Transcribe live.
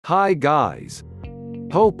Hi guys.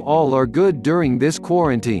 Hope all are good during this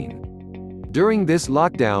quarantine. During this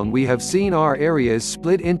lockdown we have seen our areas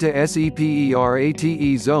split into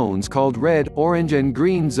separate zones called red, orange and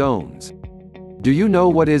green zones. Do you know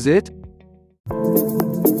what is it?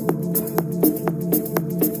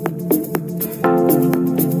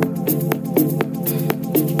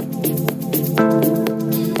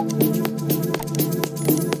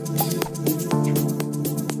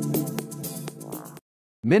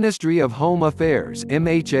 Ministry of Home Affairs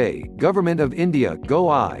 (MHA), Government of India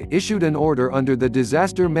 (GOI) issued an order under the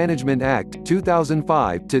Disaster Management Act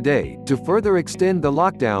 2005 today to further extend the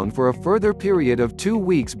lockdown for a further period of 2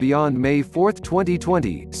 weeks beyond May 4,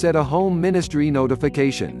 2020, said a Home Ministry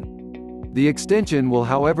notification. The extension will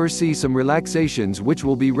however see some relaxations which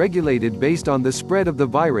will be regulated based on the spread of the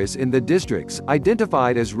virus in the districts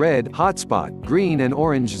identified as red hotspot, green and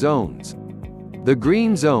orange zones. The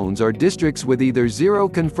green zones are districts with either 0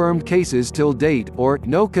 confirmed cases till date, or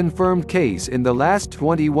no confirmed case in the last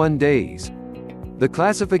 21 days. The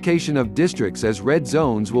classification of districts as red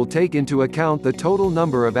zones will take into account the total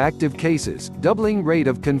number of active cases, doubling rate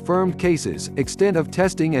of confirmed cases, extent of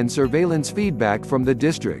testing and surveillance feedback from the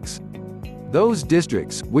districts. Those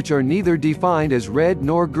districts, which are neither defined as red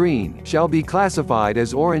nor green, shall be classified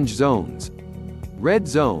as orange zones. Red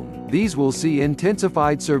zone. These will see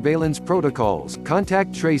intensified surveillance protocols,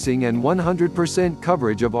 contact tracing and 100%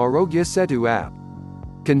 coverage of Arogya Setu app.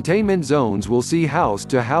 Containment zones will see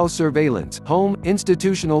house-to-house surveillance, home,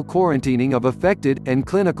 institutional quarantining of affected, and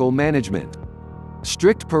clinical management.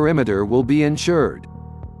 Strict perimeter will be ensured.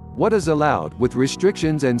 What is allowed, with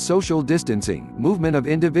restrictions and social distancing, movement of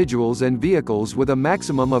individuals and vehicles with a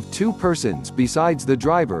maximum of 2 persons besides the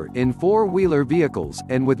driver in 4-wheeler vehicles,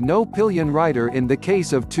 and with no pillion rider in the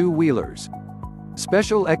case of 2-wheelers.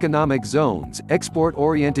 Special economic zones,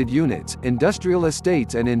 export-oriented units, industrial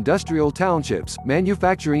estates and industrial townships,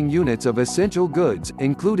 manufacturing units of essential goods,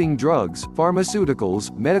 including drugs,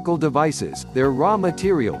 pharmaceuticals, medical devices, their raw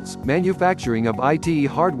materials, manufacturing of IT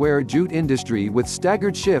hardware, jute industry with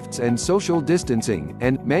staggered shifts and social distancing,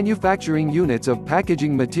 and manufacturing units of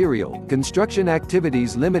packaging material, construction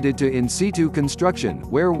activities limited to in situ construction,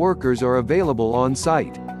 where workers are available on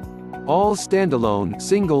site. All standalone,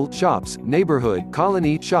 single, shops, neighborhood,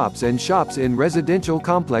 colony, shops and shops in residential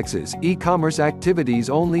complexes, e-commerce activities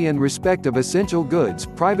only in respect of essential goods,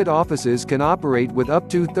 private offices can operate with up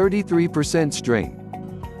to 33% strength.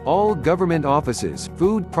 All government offices,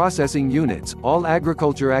 food processing units, all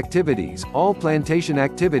agriculture activities, all plantation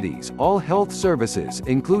activities, all health services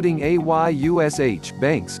including AYUSH,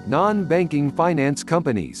 banks, non-banking finance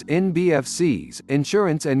companies, NBFCs,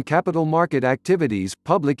 insurance and capital market activities,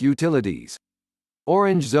 public utilities.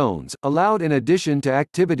 Orange zones, allowed in addition to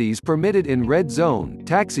activities permitted in red zone,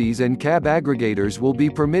 taxis and cab aggregators will be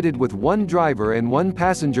permitted with 1 driver and 1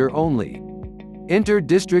 passenger only.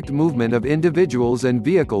 Inter-district movement of individuals and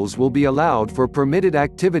vehicles will be allowed for permitted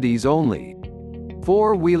activities only.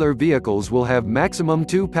 4-wheeler vehicles will have maximum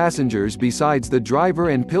 2 passengers besides the driver,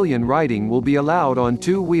 and pillion riding will be allowed on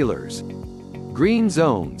 2-wheelers. Green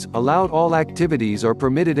zones, allowed all activities are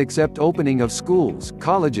permitted except opening of schools,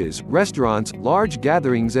 colleges, restaurants, large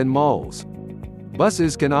gatherings and malls.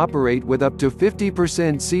 Buses can operate with up to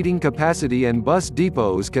 50% seating capacity and bus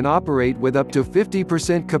depots can operate with up to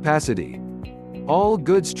 50% capacity. All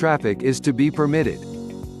goods traffic is to be permitted.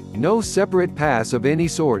 No separate pass of any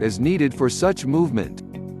sort is needed for such movement.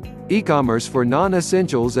 E-commerce for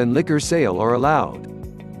non-essentials and liquor sale are allowed.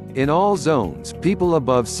 In all zones, people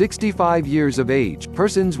above 65 years of age,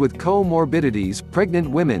 persons with comorbidities, pregnant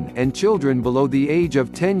women, and children below the age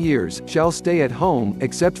of 10 years shall stay at home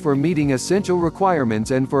except for meeting essential requirements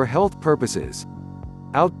and for health purposes.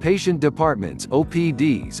 Outpatient departments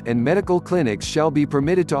 (OPDs) and medical clinics shall be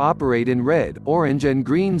permitted to operate in red, orange and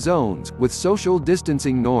green zones, with social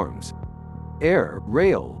distancing norms. Air,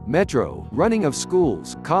 rail, metro, running of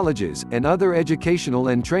schools, colleges, and other educational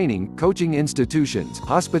and training, coaching institutions,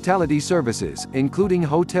 hospitality services, including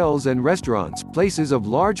hotels and restaurants, places of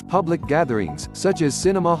large public gatherings, such as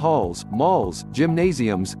cinema halls, malls,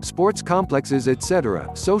 gymnasiums, sports complexes etc.,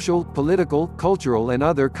 social, political, cultural and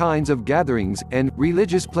other kinds of gatherings, and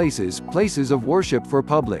religious places, places of worship for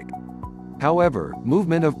public. However,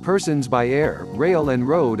 movement of persons by air, rail and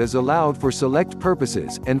road is allowed for select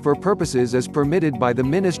purposes, and for purposes as permitted by the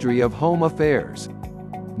Ministry of Home Affairs.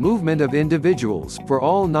 Movement of individuals, for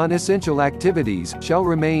all non-essential activities, shall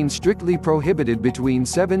remain strictly prohibited between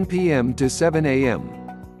 7 p.m. to 7 a.m.